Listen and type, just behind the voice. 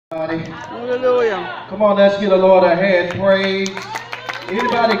somebody. Hallelujah. Come on, let's give the Lord a hand praise.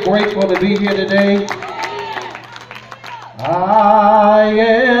 Anybody grateful to be here today? I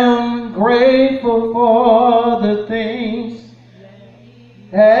am grateful for the things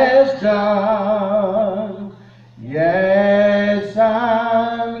has done. Yes,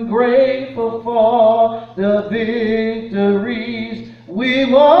 I'm grateful for the victories we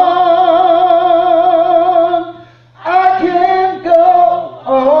won. I can go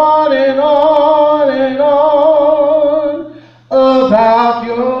on and on and on about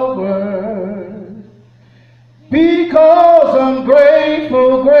your word, because I'm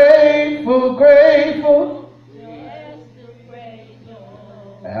grateful, grateful, grateful.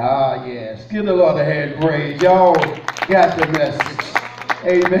 Ah, yes. Give the Lord a hand praise. Y'all got the message.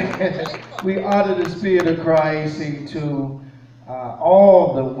 Amen. We honor the Spirit of Christ and to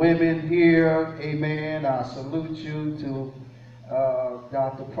all the women here. Amen. I salute you to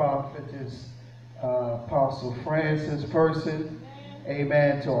Dr. Prophetess Apostle Francis Person.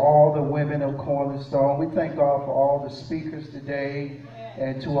 Amen. To all the women of Cornerstone. We thank God for all the speakers today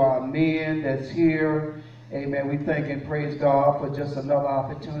and to our men that's here. Amen. We thank and praise God for just another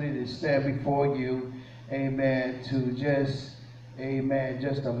opportunity to stand before you. Amen. To just, amen,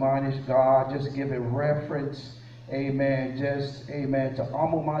 just admonish God, just give it reference. Amen. Just, amen, to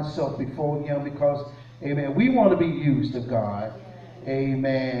humble myself before him because, amen, we want to be used of God.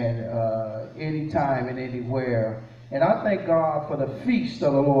 Amen. Anytime and anywhere. And I thank God for the feast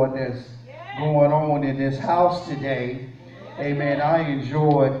of the Lord that's going on in this house today. Amen. I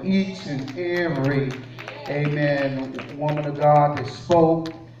enjoyed each and every, amen, woman of God that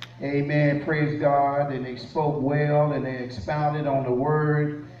spoke. Amen. Praise God. And they spoke well and they expounded on the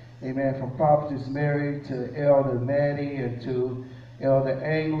word. Amen. From Prophetess Mary to Elder Maddie and to Elder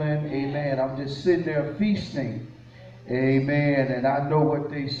England. Amen. I'm just sitting there feasting. Amen. And I know what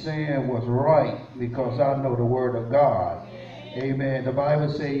they saying was right because I know the word of God. Amen. The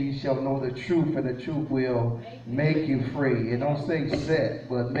Bible says you shall know the truth and the truth will make you free. It don't say set,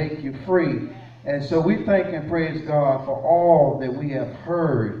 but make you free. And so we thank and praise God for all that we have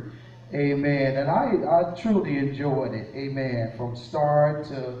heard. Amen. And I truly enjoyed it. Amen. From start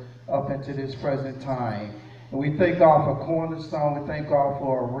to up into this present time. And we thank God for Cornerstone. We thank God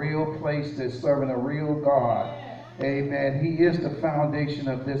for a real place that's serving a real God. Amen. He is the foundation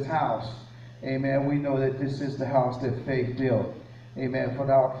of this house. Amen. We know that this is the house that faith built. Amen.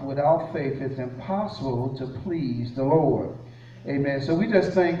 Without faith, it's impossible to please the Lord. Amen. So we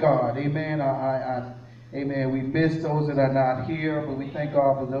just thank God. Amen. Amen. We miss those that are not here, but we thank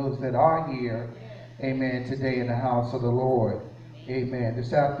God for those that are here. Amen. Today in the house of the Lord. Amen.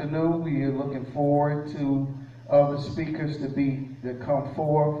 This afternoon, we are looking forward to other speakers to come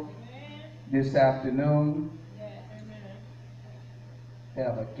forth this afternoon.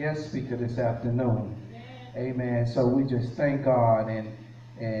 Have a guest speaker this afternoon. Amen. So we just thank God.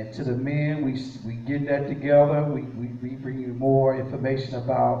 And to the men, we get that together. We bring you more information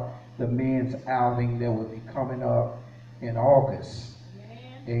about the men's outing that will be coming up in August.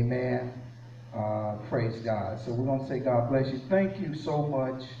 Amen. Praise God. So we're going to say God bless you. Thank you so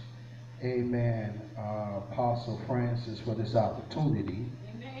much. Amen. Apostle Francis, for this opportunity.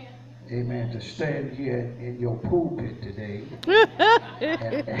 Amen. To stand here in your pulpit today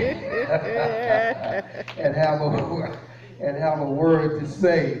and have a word to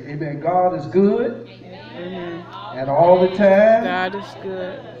say. Amen. God is good. Amen. And all the time. God is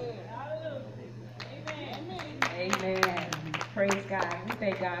good. Amen. Praise God. We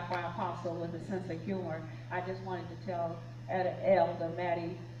thank God for our apostle with a sense of humor. I just wanted to tell Elder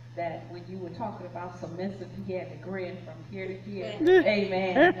Maddie that when you were talking about submissive, he had to grin from here to here.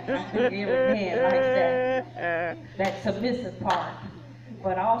 Amen. I think every man likes that submissive part.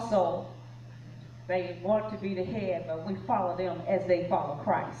 But also, they want to be the head, but we follow them as they follow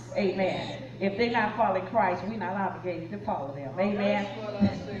Christ. Amen. If they're not following Christ, we're not obligated to follow them. Amen.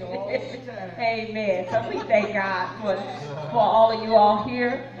 Amen. So we thank God for all of you all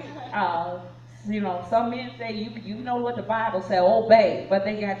here. You know, some men say you know what the Bible says, obey, but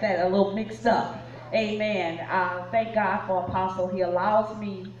they got that a little mixed up. Amen. Thank God for Apostle. He allows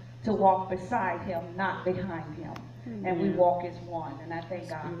me to walk beside him, not behind him. And we walk as one, and I thank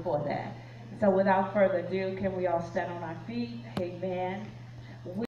God for that. So without further ado, can we all stand on our feet? Amen.